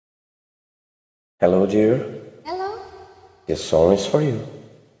Hello, dear. Hello. This song is for you,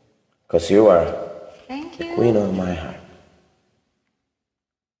 'cause you are Thank the you. queen of my heart.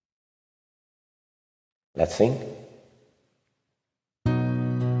 Let's sing.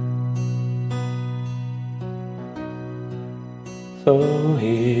 So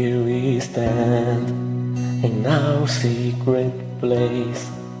here we stand in our secret place,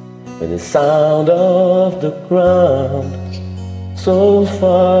 with the sound of the ground so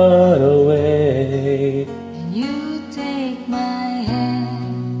far away. And you take my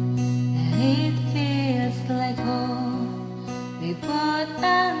hand, and it feels like home. We both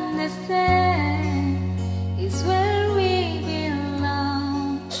understand it's where we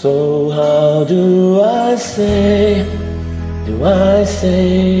belong. So how do I say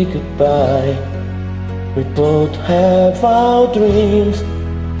goodbye? We both have our dreams,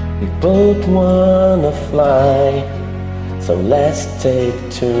 we both wanna fly. So let's take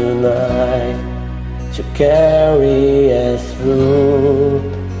tonight to carry us through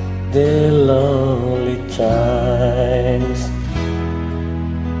the lonely times.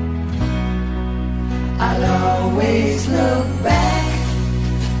 I'll always look back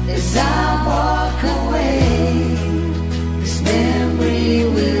as I walk away. This memory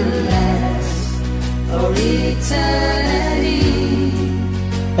will last for eternity,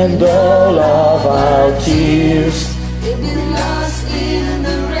 And all of our tears they've been lost in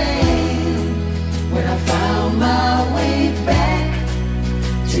the rain. When I found my way back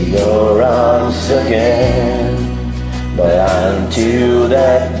to your arms again. But until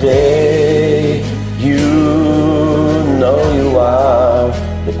that day, you know you are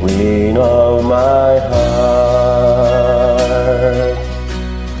the queen of my heart.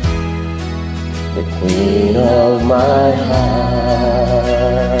 The queen of my heart.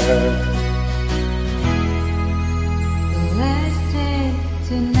 let's take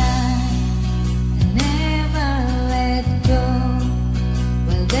tonight and never let go.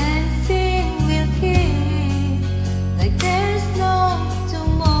 We'll dancing, we'll keep like there's no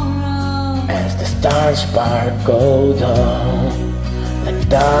tomorrow. As the stars sparkle down like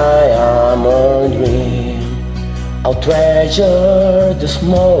diamond ring, I'll treasure this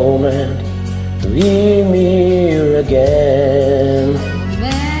moment to be near again. No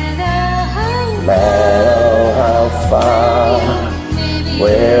No matter how far,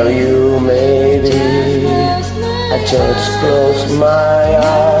 where you may be, I just close my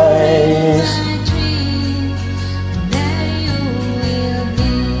eyes.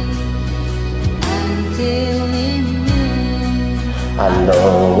 I'll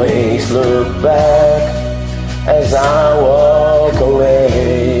always look back as I walk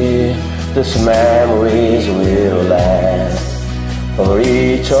away. These memories will last for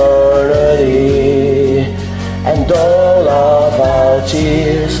eternity, and all of our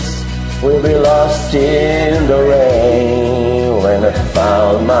tears will be lost in the rain. When I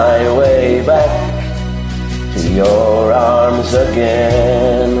found my way back to your arms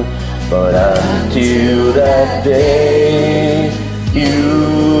again. But until that day, you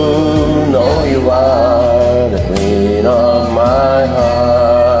know you are the queen of my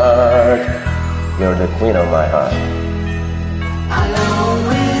heart. You're the queen of my heart. I'll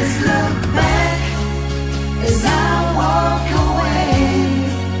always look back as I walk away.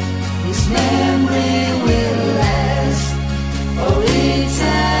 This memory will last for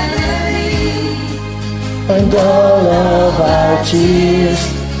eternity, And all of our tears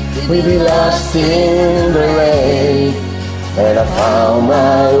will be lost in the rain. And I found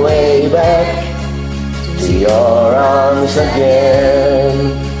my way back to your arms again.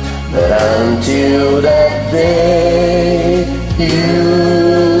 But until that day,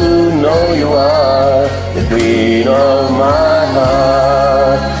 you know you are the queen of my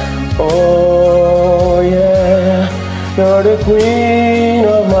heart. Oh yeah, you're the queen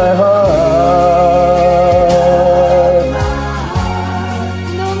of my heart.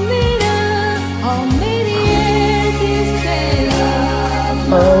 no matter how many years it takes.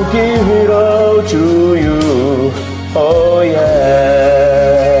 I'll give it all to you. Oh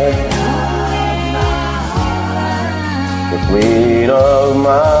yeah, the queen of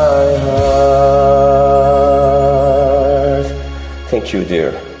my heart. Thank you,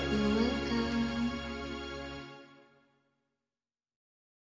 dear.